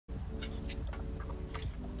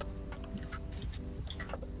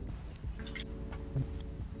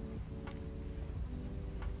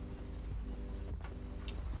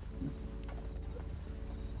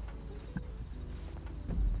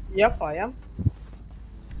Yep, I am.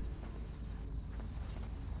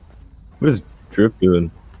 What is Drip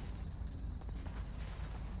doing?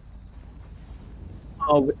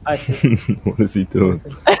 Oh, I What is he doing?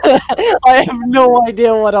 I have no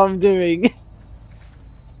idea what I'm doing.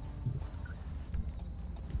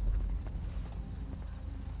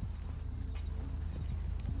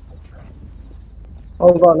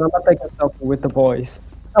 Hold on, I'm gonna take a selfie with the boys.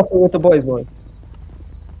 Selfie with the boys, boy.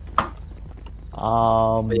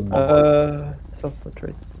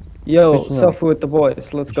 Self-portrait. Yo, Krishna. selfie with the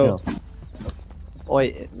boys. Let's go.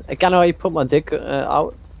 Wait, can I put my dick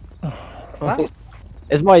out? What?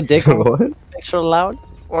 Is my dick What? extra loud?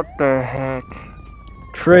 What the heck?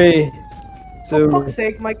 3, For 2, fuck's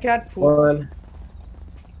sake, my cat pooped. 1.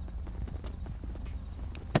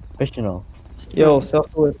 Professional. Yo,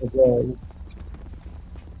 selfie with the boys.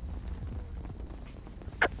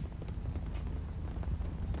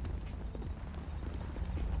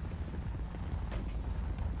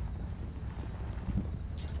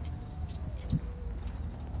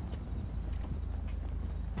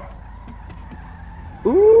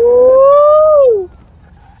 Ooh!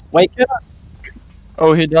 Wake up!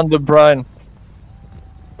 Oh, he done the brine.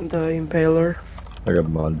 The impaler. I got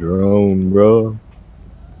my drone, bro.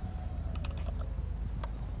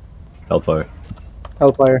 Hellfire.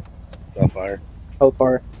 Hellfire. Hellfire.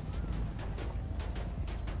 Hellfire.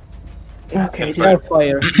 Okay,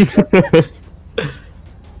 Hellfire.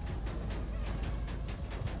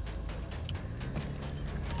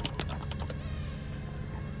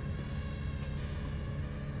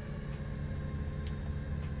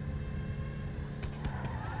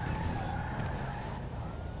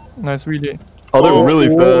 Nice wheelie. Oh, they're really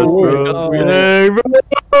fast, bro. oh. Hey, bro.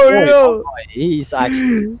 Oh, he's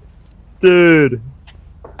actually. Dude.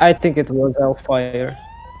 I think it was Hellfire.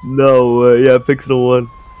 No way. Yeah, Pixel 1.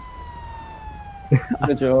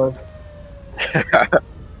 Good job.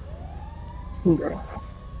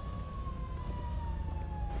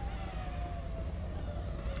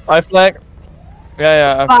 I flag.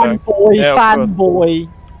 Yeah, I flag. Fanboy, Yeah, of course. fanboy.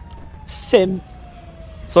 Sim.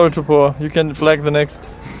 Sorry to pour. You can flag the next.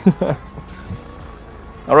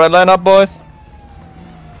 Alright, line up, boys.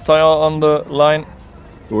 Tie on the line.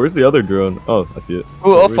 Where's the other drone? Oh, I see it. Ooh,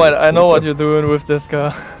 Where off is white. it? I know what you're doing with this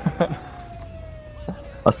car.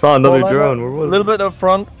 I saw another Line drone. up. Where A was little it? bit up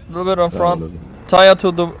front. A little bit up No, front. no, no. Tire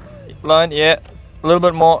to the line. Yeah. A little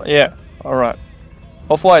bit more. Yeah. Alright.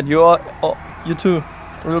 Off white. You are. Oh, you too.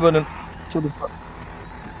 A little bit to the front.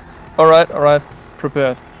 Alright.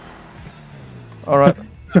 Prepared. Alright.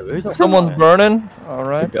 Someone's burning.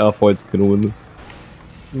 Alright. Off-white's gonna win this.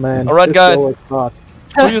 Man. Alright, this guys. goal is hot.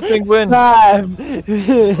 Who do you think wins? Damn!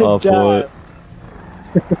 Off-white.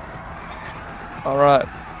 Alright.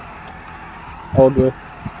 All good.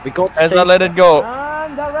 We got As I saved. let it go.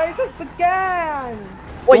 And the races began!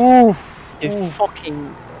 Wait, Oof. you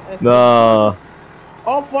fucking. Nah.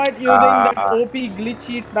 Off-white using that OP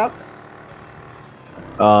glitchy truck.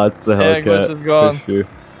 It's the Yeah, Hellcat. Glitch is gone. For sure.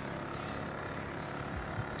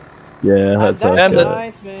 Yeah, And that's that's Damn it. Hellcat.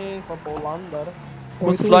 nice win for Polander.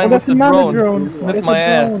 Who's flying with the drone? With my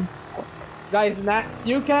ass. Guys,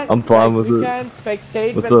 you can. I'm fine guys, with you it. can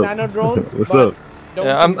spectate What's with up? nano drones. What's but up? don't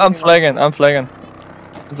Yeah, do I'm anything flagging. I'm flagging.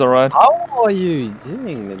 It's alright. How are you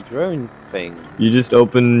doing the drone thing? You just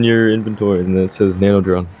open your inventory and it says nano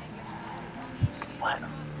drone.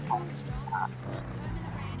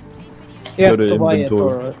 You Go have to to buy it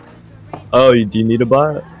inventory. or Oh, do you need to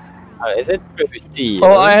buy it? Is it Brucey?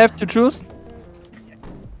 Oh, I have to choose?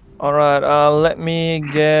 Alright, let me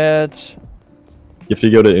get... You have to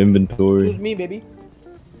go to Choose inventory. me, baby.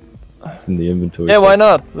 It's in the inventory. Yeah, why section.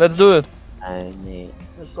 not? Let's do it. I need.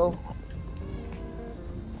 Let's go.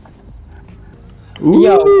 Ooh.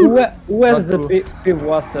 Yeah, who has the Not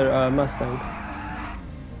Pivwasser Mustang?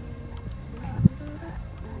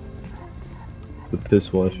 The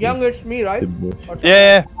piss wash. Young, it's me, right?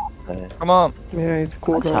 Yeah, come on. Yeah, it's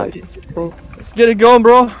cool. What's that? Let's get it going,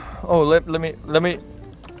 bro. Oh, let me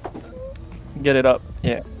get it up.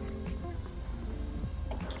 Yeah.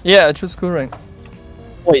 Yeah, I choose cool rank.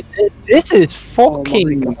 Wait, this is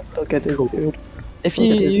fucking. Look at this cool. dude. If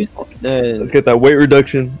you use Let's get that weight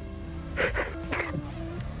reduction.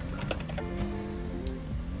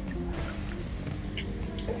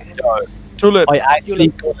 Tulip. I actually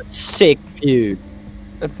got a sick view.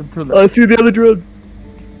 It's a Oh, tulip. I see the other drone.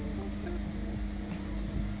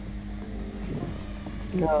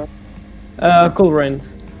 Cool range.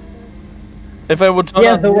 If I would turn He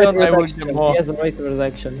has on the weight neon, I would reduction. get more. He has the weight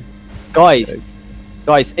reduction.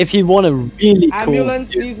 Guys, if you want a really cool Ambulance,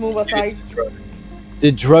 view, please move aside.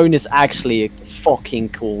 The drone is actually a fucking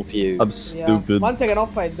cool view. I'm Yeah. stupid. 1 second,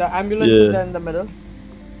 off fight. The ambulance Yeah. is there in the middle.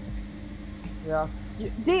 Yeah.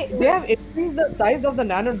 They have increased the size of the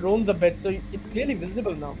nano drones a bit, so it's clearly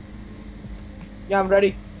visible now. Yeah, I'm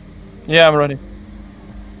ready. Yeah, I'm ready.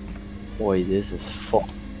 Boy, this is fucking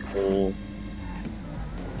cool.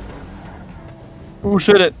 Who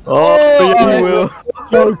shoot it? Oh, yeah, he will.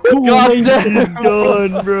 So cool, God mate. damn. He's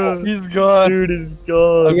gone, bro. He's gone. Dude is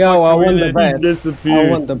gone. Yo, I won the He bet. I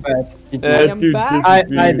disappeared. won the bet. Yeah. That I'm dude back. I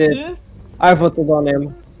disappeared. did. Sis, I voted on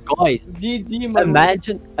him. Guys, GG,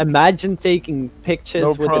 man. imagine taking pictures No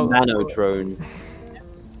with a problem. nano drone.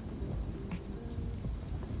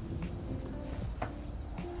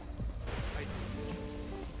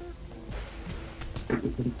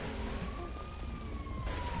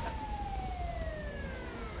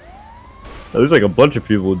 There's like a bunch of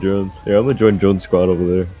people with drones. Yeah, I'm gonna join Jones squad over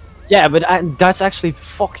there. Yeah, but that's actually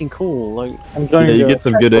fucking cool. Like, I'm Yeah, joining you you. get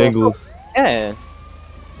some good angles. yeah. Yeah,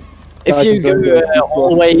 If I you can go join you. all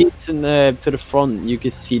the way to the front, you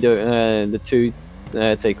can see the two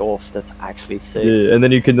take off. That's actually sick. Yeah, and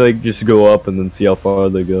then you can like just go up and then see how far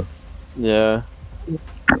they go. Yeah.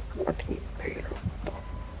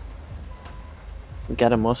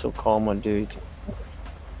 Get a muscle car, my dude.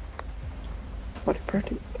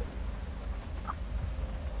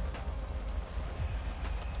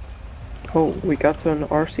 Oh, we got to an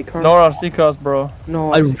RC car. No RC cars, bro.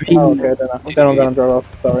 No, I I really. Okay, then I'm gonna drive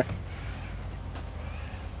off. Sorry.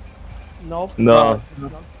 Nope. No.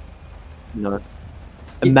 No.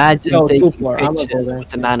 Imagine No, taking Tuplar, I'm gonna pictures go there. with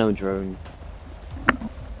the nano drone.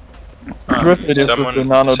 Drift videos with the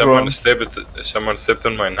nano drone. Someone stepped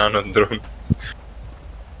on my nano drone.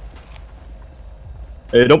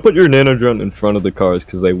 Hey, don't put your nano drone in front of the cars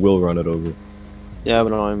because they will run it over. Yeah,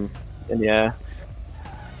 but I'm in the air.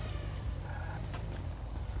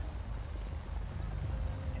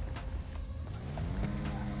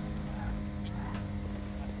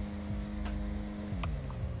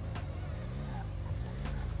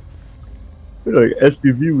 They're like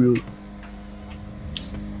SUV wheels.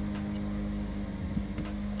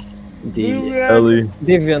 Ellie,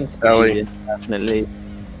 Deviant. Ellie. Definitely.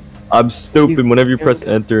 I'm stupid. Whenever you press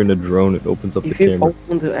enter in a drone, it opens up the If you camera.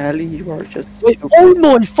 open the alley, you are just. Wait, oh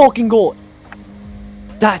my fucking god!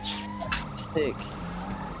 That's sick.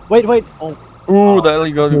 Wait. Oh, Ooh, the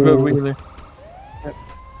alley got a good wheelie.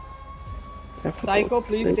 Psycho,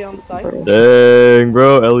 please stay on site. Dang,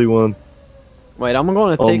 bro, Ellie won. wait, I'm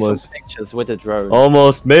gonna take Almost. some pictures with the drone.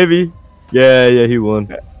 Almost, maybe. Yeah, he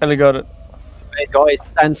won. Ellie got it. Wait, guys,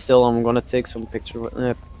 stand still. I'm gonna take some pictures with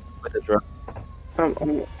the drone.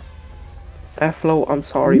 Flo, I'm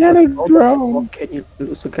sorry. Get but a how the drone. fuck can you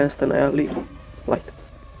lose against an alley? Like,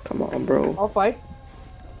 come on, bro. Off fight.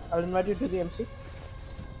 I'll invite you to the MC.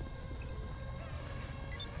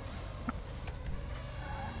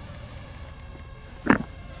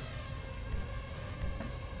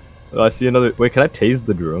 Oh, I see another. Wait, can I tase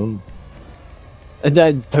the drone? And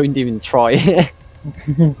then don't even try.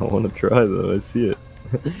 I want to try though. I see it.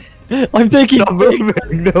 I'm taking Stop pictures.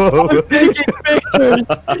 moving! No. I'm taking pictures.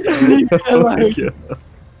 Leave me Oh my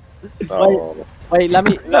alone. God. Wait, let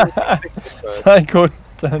me take pictures first. Psycho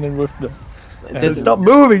standing with them. This is- Stop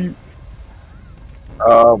moving!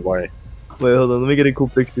 Oh boy. Wait, hold on. Let me get a cool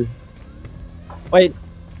picture. Wait,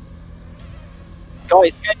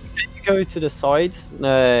 guys, can you go to the side?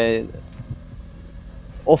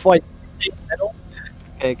 Off white in the middle.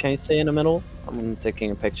 Okay, can you stay in the middle? I'm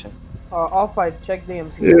taking a picture. Off fight, check the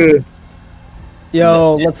MC. Yeah.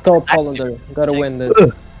 Yo, let's go, Pollander. Gotta win this.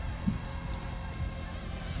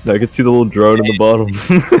 I can see the little drone in the bottom.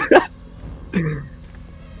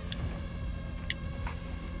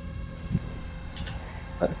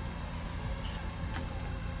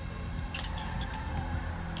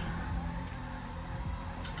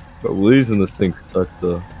 But losing this thing sucked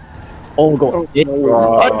though. Oh god,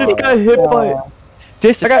 I just got hit by.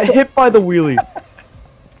 this I is got so- hit by the wheelie.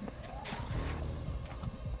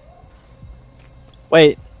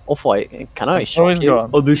 Wait, off white. Can I Oh, shoot he's you? gone.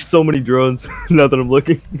 Oh, there's so many drones. Now that I'm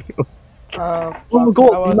looking. Oh my Fuck,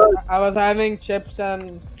 god, I was having chips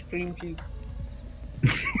and cream cheese.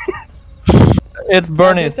 It's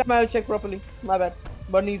Bernie. This time I'll check properly. My bad.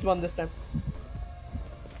 Bernie's won this time.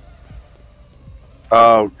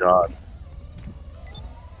 Oh god.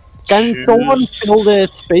 Can Choose someone fill the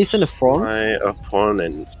space in the front? My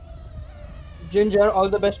opponent. Ginger, all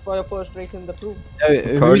the best for your first race in the crew.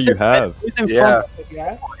 What car do you have? Who's in Yeah. front?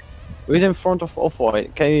 Yeah. Who's in front of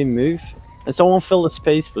off-white? Can you move? And someone fill the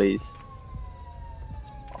space, please.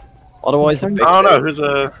 Otherwise, I don't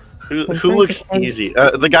know who looks easy.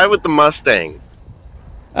 The guy with the Mustang.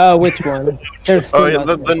 Which one? There's two Oh, yeah,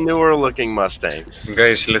 the Mustangs. newer looking Mustang.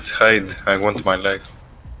 Guys, let's hide. I want my life.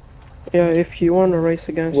 Yeah, if you wanna race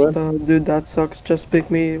against What? the dude that sucks, just pick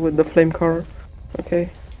me with the flame car. Okay.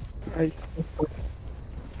 I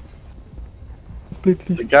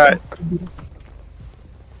completely The guy- suck.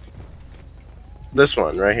 This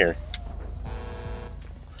one right here.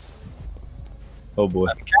 Oh boy.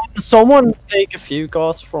 Can someone take a few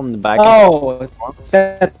cars from the back? Oh,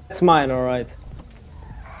 that's mine. All right.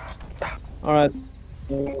 All right.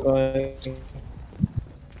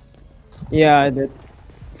 Yeah, I did.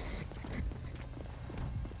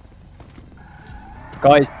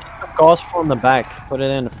 Guys, take some cars from the back. Put it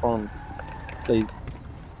in the front, please.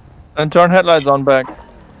 And turn headlights on back.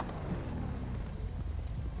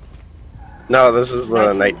 No, this is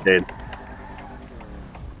the Nightshade.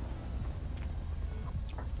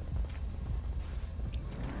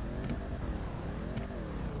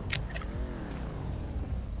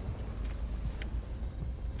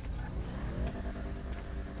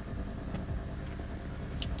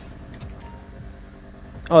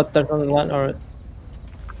 Oh, there's on the line. All right.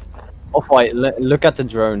 Off white, look at the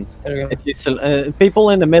drone. There we go. If you people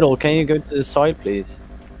in the middle, can you go to the side, please?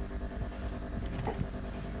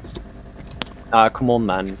 Come on,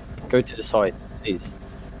 man. Go to the side, please.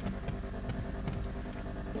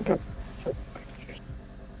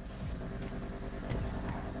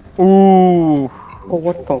 Ooh. Oh,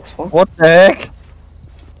 what the fuck? What the heck?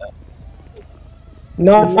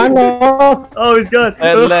 No, I'm not. Oh, he's gone.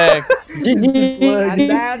 That lag. GG. And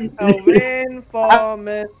that's a win for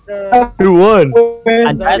Mr. Who won?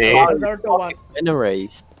 And that's Me. how Alberto you won. fucking win a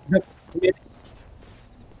race.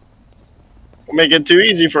 Make it too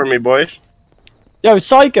easy for me, boys. Yo,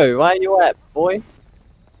 Psycho, where you at, boy?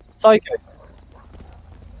 Psycho.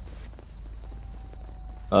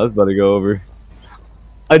 I was about to go over.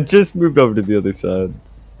 I just moved over to the other side.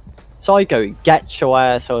 Psycho, get your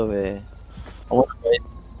ass over here. I want to race.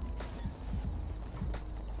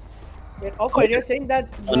 Wait, okay, you're saying that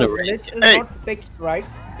the On a glitch race. is Hey. not fixed, right?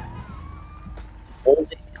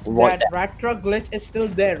 Right That rat truck glitch is still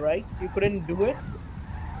there, right? You couldn't do it there.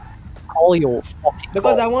 Call your fucking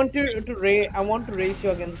because call. I want to race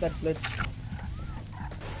you against that glitch.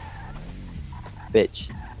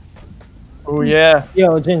 Bitch. Oh yeah.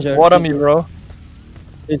 Yo, Ginger. Water me, bro.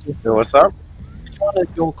 GG. Yo, what's up? Which one is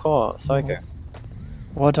your car, Psycho?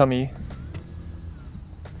 Water me.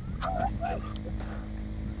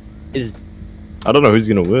 Is I don't know who's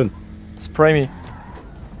gonna win. Spray me.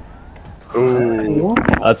 Ooh.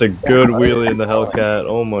 That's a good wheelie in the Hellcat.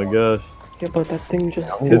 Oh my gosh. Yeah, but that thing just.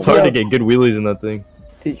 It's hard to get good wheelies in that thing.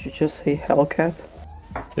 Did you just say Hellcat?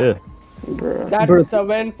 Yeah. Bruh. That's a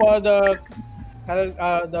win for the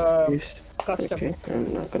Yes. custom. Okay,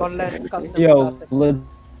 I'm not gonna say Online anything. custom. Yo, custom.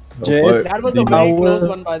 legit. That was a I very will- close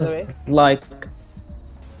one, by the way. Like.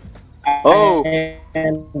 Oh. And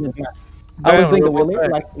I was Damn, doing a real wheelie,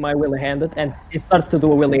 quick. like my wheelie handed, and it started to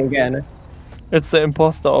do a wheelie again. It's the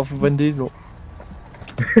imposter of Vin Diesel.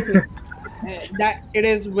 That it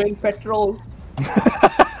is Win Petrol.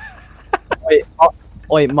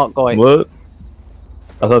 wait, Mark guy. What?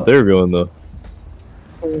 I thought they were going though.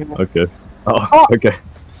 Okay. Oh, okay.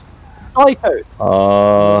 Psycho.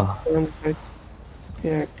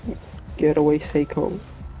 Yeah, get away, Seiko.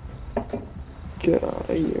 Get out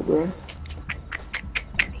of here, bro.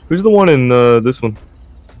 Who's the one in this one?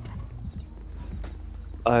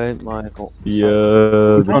 Oh my god.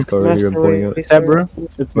 This car here I'm pointing at. Zebra?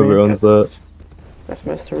 It's Whoever me. owns that. That's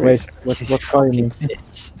Master Wait, Race. what car you mean?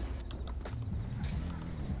 Bitch.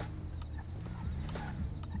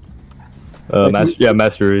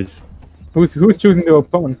 Master Race. Who's choosing the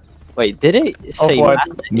opponent? Wait, did it say Off-white.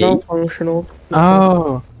 Master No Eight? functional.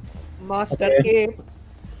 Oh. Master Okay. Ape.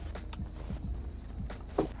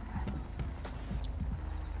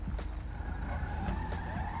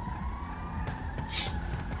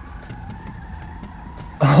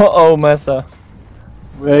 Oh, Massa.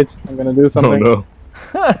 Wait, I'm gonna do Oh something. no.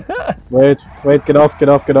 Wait, get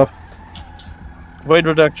off. Weight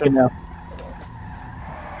reduction. Now.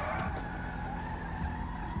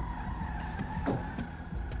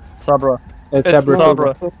 Sabra. It's It's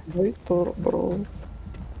Zebra. Sabra. Wait, bro.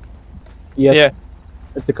 Yes, Yeah.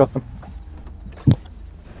 it's a custom.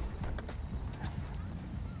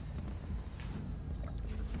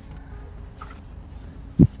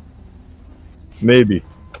 Maybe.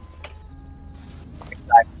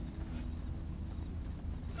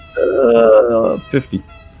 50.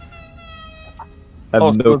 I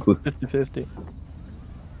have no clue. 50-50.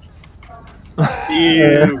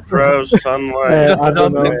 Ew, gross sunlight. I don't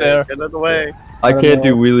Dump know. it there. Get it away. I don't can't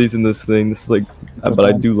do know. wheelies in this thing. This is like, but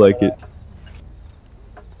I do like it.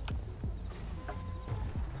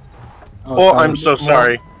 Oh, I'm so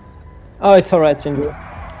sorry. Oh, it's alright, Ginger.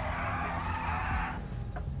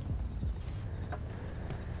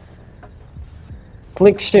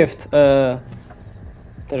 Click shift. There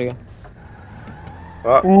you go.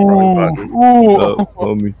 Oh, wrong button. Oh,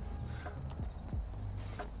 homie.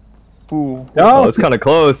 Ooh. Oh, it's kind of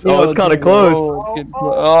close. Yo, Oh, it's kind of Ginger. close. Oh, it's getting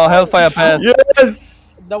oh, Hellfire Pass.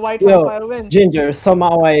 Yes! The white Yo, fire wins. Ginger,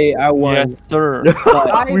 somehow I won. Yes, sir.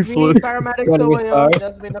 Guys, we we flew. need paramedics When we over here. start.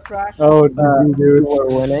 There's been a crash. Oh, You dude. were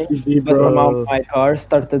winning. GG, But bro. somehow my car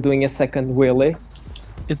started doing a second wheelie.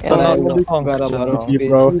 It's And an then punk. got a lot of GG, speed.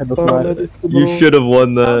 bro. It was nice. You should have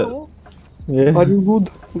won that. Pixano, Yeah. Are you good,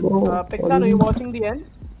 bro? Pixano, you watching the end?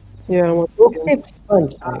 Yeah, I'm Okay, fine.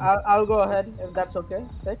 I'll go ahead if that's okay.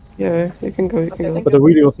 Thanks. yeah, you can go, you Okay, can go. thank But the you.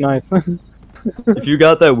 video was nice. If you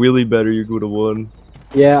got that wheelie better, you would have won.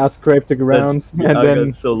 Yeah, I scraped the ground That's, and I then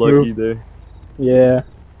got so lucky there. yeah.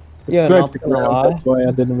 It's Yeah, scraped not the gonna ground, lie. that's why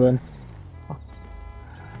I didn't win.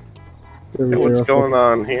 Hey, what's going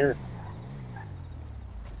on here?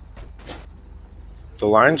 The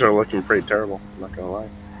lines are looking pretty terrible. I'm not gonna lie.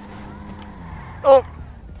 Oh.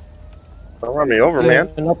 Don't run me over, man.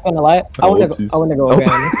 I'm not gonna lie. I Oh, wanna go. jeez. I wanna go Oh.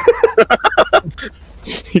 again.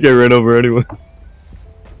 You get ran over anyway.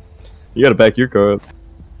 You gotta back your car up.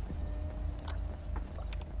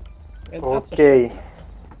 Okay.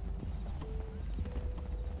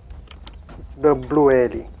 It's the blue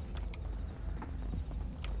alley.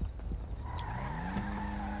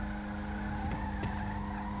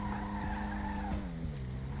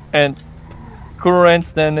 And current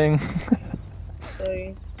standing.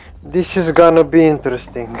 Sorry. This is gonna be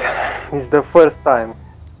interesting. It's the first time.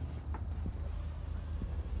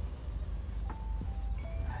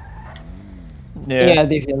 Yeah, Yeah,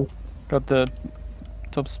 deviant. got the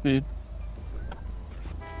top speed.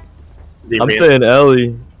 I'm saying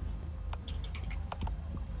Ellie.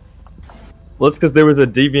 Well, it's because there was a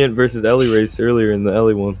Deviant versus Ellie race earlier in the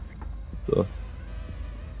Ellie one. So.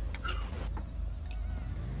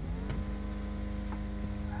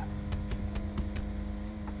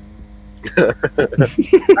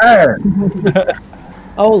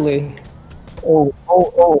 Holy.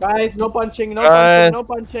 Guys, no punching, no Guys. punching, no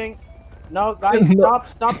punching. No, guys, stop.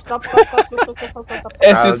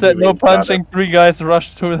 As you said, no punching. 3 guys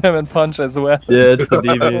rushed through them and punch as well. Yeah, it's the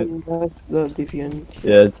Deviant. That's the deviant.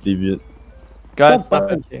 Yeah, it's Deviant. Guys, Stop stop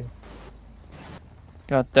it. punching.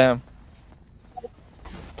 God damn.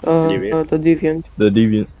 Deviant. The deviant. The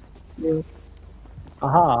Deviant.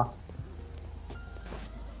 Aha.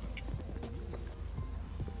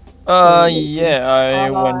 Yeah, I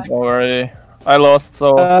went already. I lost,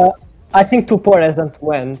 so I think Tupor hasn't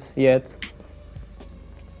went yet.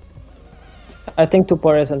 I think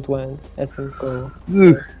Tupor hasn't went. Hasn't go.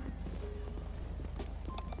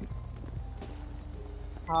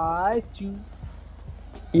 Hi, two.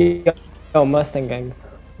 Yeah. Oh, Mustang gang.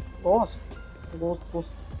 Ghost.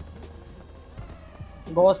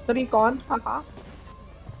 Ghost Recon. Haha.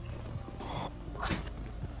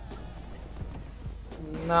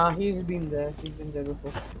 Nah, he's been there. He's been there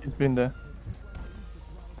before. he's been there.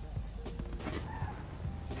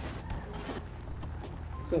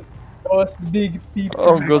 Ghost big peep.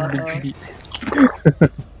 Oh, God, big beat.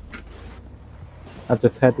 I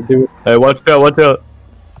just had to do it. Hey, watch out.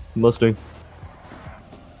 Mustang.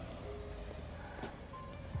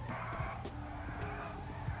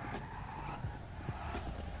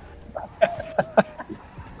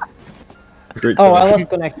 Great Oh, try. I lost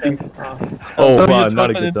connection. Oh, So you wow, not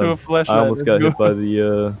a turned good into a time. flashlight, I almost got let's hit by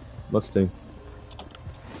the Mustang.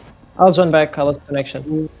 I'll join back. I lost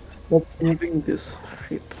connection. Stop moving this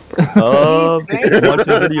shit. Watch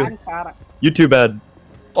the video. YouTube ad.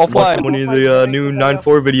 Watch Offline. one of the new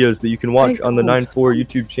 9.4 videos that you can watch on the 9.4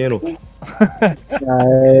 YouTube channel. Hey,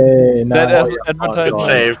 That nice. advertisement. Good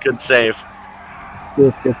save, good save.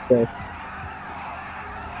 Good save.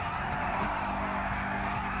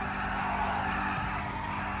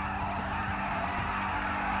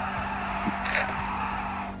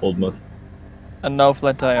 Old Mustang. And now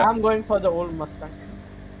flat tire. I'm going for the old Mustang.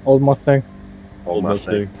 Old Mustang. Old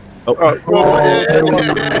Mustang. Oh,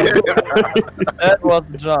 That was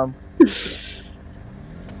the jump.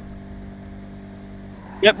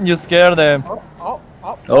 Yep, you scared him.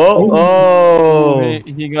 oh!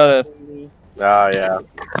 He got it. Oh, yeah.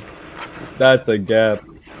 That's a gap.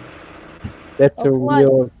 That's a Of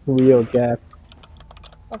what? real gap.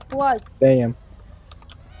 Of what? Damn.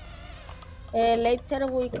 Later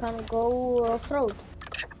we can go off-road.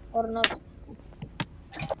 Or not?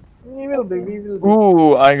 We will be.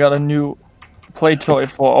 Ooh, I got a new play toy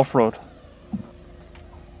for off-road.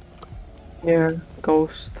 Yeah,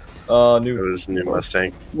 Ghost. It New. was new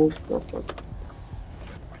Mustang. Most proper.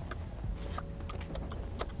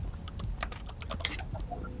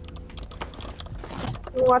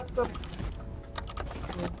 What's up?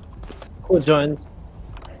 Who joined?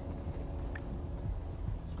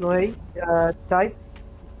 Snowy, type.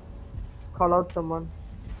 Call out someone.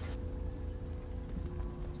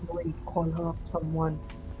 Snowy, call up someone.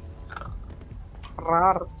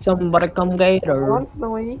 Rar. Somebody come Come gator. on,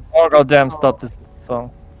 Snowy. Oh goddamn! Stop this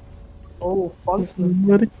song. Oh, fun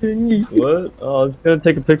Snowy. What? Oh, I was gonna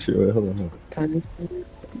take a picture. Wait, hold on.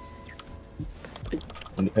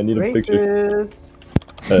 I need a picture. Racist.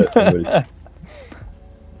 Somebody.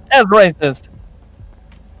 As racist.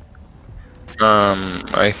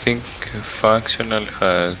 I think functional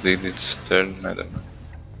has did its turn. I don't know.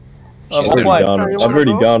 Of I've already white. gone. You I've wanna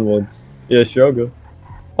already go? gone once. Yeah, sure, I'll go.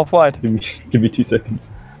 Of white. Give me 2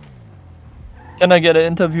 seconds. Can I get an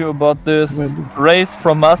interview about this race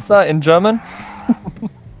from Massa in German?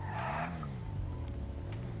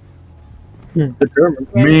 The German.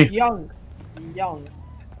 Well, young.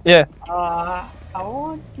 Yeah. I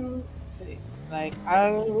want to say, like, I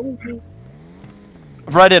will be.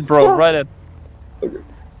 Write it, bro. Write it.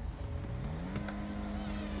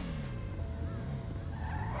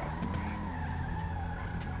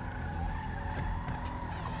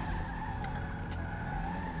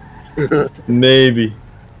 Maybe.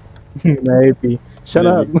 Maybe. Shut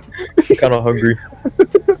up. I'm kind of hungry.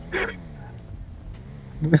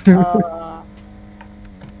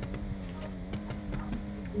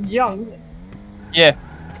 Young. Yeah.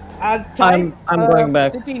 Type I'm going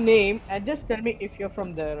back. city name and just tell me if you're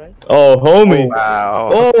from there, right? Oh, homie. Wow.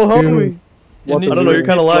 Oh, homie. You need I don't know. to You're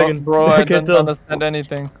kind of repeat, lagging, bro. I can't don't tell. understand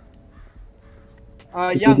anything.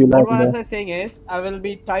 Young, be what lagging was there. I saying is, I will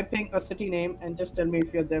be typing a city name and just tell me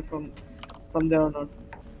if you're there from there or not.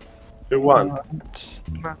 Who won?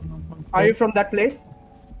 Are you from that place?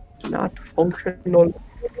 Not functional.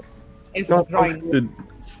 It's Not Ryan. Dude,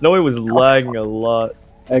 Snowy was lagging a lot.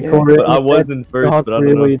 Yeah, But I wasn't first, but I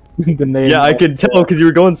don't know. The name. Yeah, I could tell because you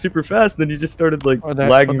were going super fast, and then you just started like What the-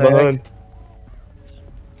 lagging what the heck?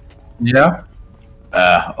 behind.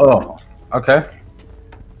 Yeah. Oh. Okay.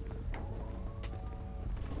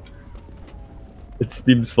 It's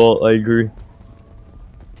Steve's fault. I agree.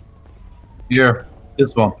 Here.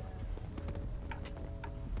 This one.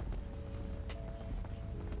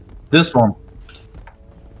 This one.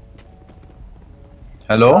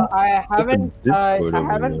 Hello? I haven't Discord I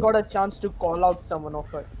over haven't there. got a chance to call out someone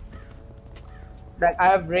of it. Like I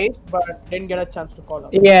have raced but didn't get a chance to call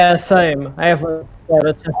out. Yeah, same. I have a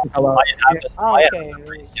chance to call out.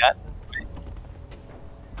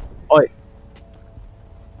 Okay.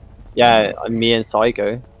 Yeah, me and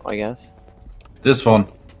Psycho, I guess. This one.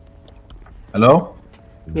 Hello?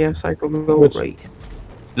 Yes, I can go Which- race.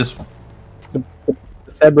 This one. The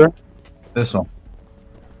zebra. This one.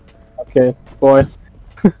 Okay, boy.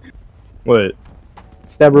 Wait.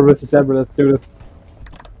 Zebra versus zebra. Let's do this.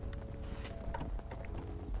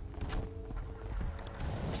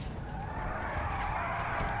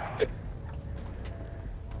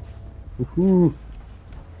 Woohoo.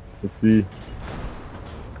 Let's see.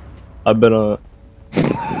 I bet on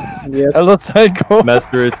Yes. Hello, Psycho.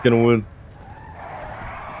 Master Race gonna win.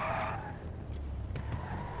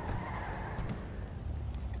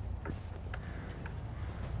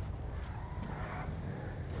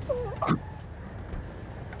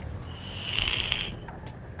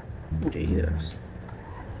 Jesus.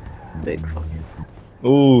 Big fucking.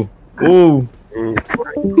 Ooh. Ooh. Get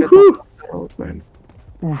off the road, man.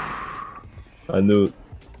 I knew it.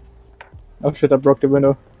 Oh shit! I broke the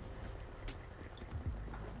window.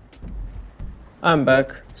 I'm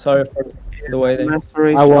back. Sorry for the waiting. Master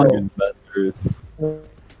race. I won. Fucking Master Race.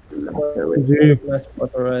 Nice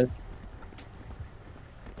spot, alright.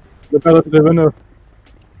 Look out of the window.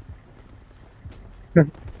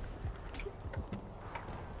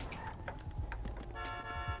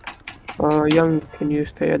 Young, can you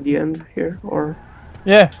stay at the end here or?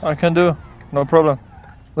 Yeah, I can do. No problem.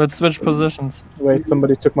 Let's switch positions. Wait,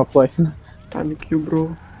 somebody took my place. Thank you,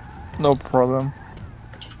 bro. No problem.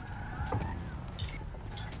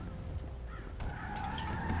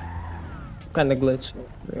 Kinda glitch.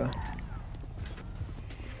 Yeah.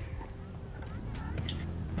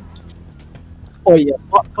 Oh yeah.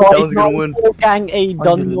 That one's gonna win. Gang A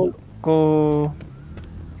done. Go.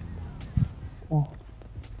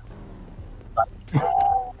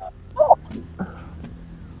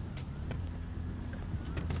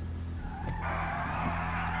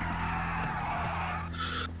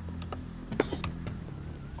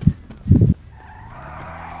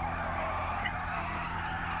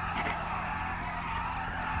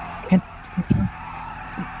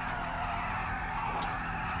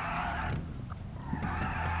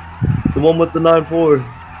 Come on with the 9-4.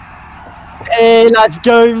 Hey, let's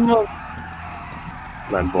go, man.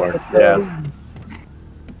 9-4. Yeah.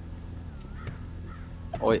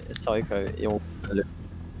 Oh, Psycho, you're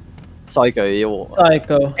Psycho, you're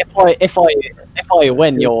Psycho. if I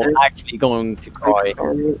win, you're actually going to cry.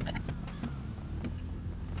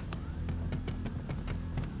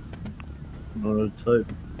 Type.